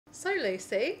So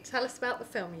Lucy, tell us about the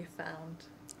film you found.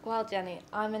 Well, Jenny,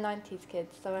 I'm a 90s kid,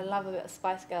 so I love a bit of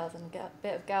Spice Girls and a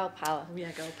bit of girl power. Oh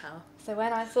yeah, girl power. So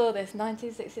when I saw this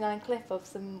 1969 clip of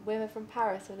some women from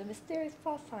Paris with a mysterious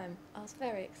pastime, I was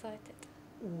very excited.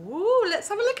 Ooh, let's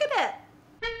have a look at it.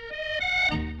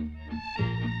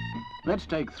 Let's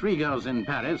take three girls in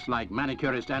Paris, like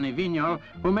manicurist Annie Vignol,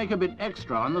 who make a bit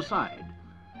extra on the side.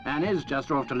 Annie's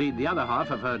just off to lead the other half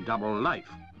of her double life.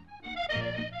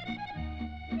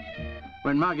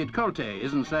 When Margit Koltay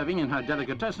isn't serving in her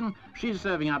delicatessen, she's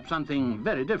serving up something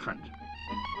very different.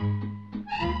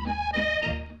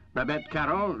 Babette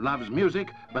Carol loves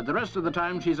music, but the rest of the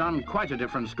time she's on quite a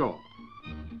different score.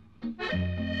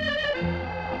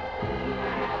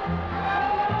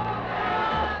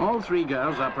 All three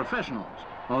girls are professionals.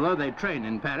 Although they train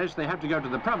in Paris, they have to go to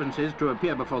the provinces to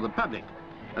appear before the public.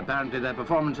 Apparently their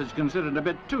performance is considered a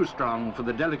bit too strong for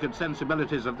the delicate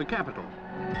sensibilities of the capital.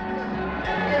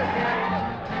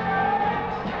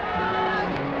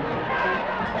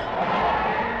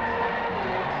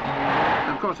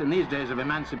 Of course, in these days of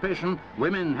emancipation,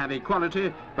 women have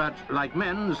equality, but like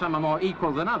men, some are more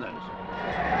equal than others.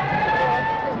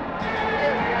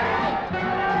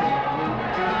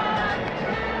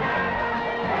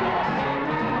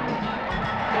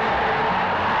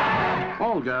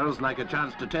 All girls like a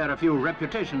chance to tear a few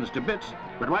reputations to bits,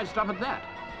 but why stop at that?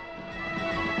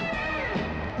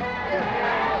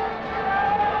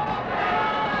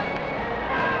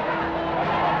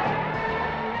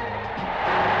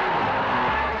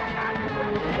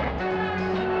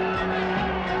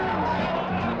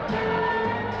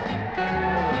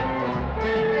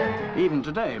 Even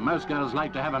today, most girls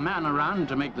like to have a man around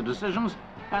to make the decisions,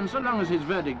 and so long as his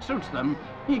verdict suits them,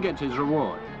 he gets his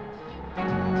reward.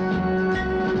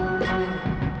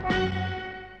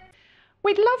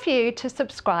 We'd love you to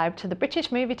subscribe to the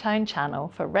British Movie Tone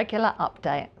channel for regular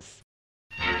updates.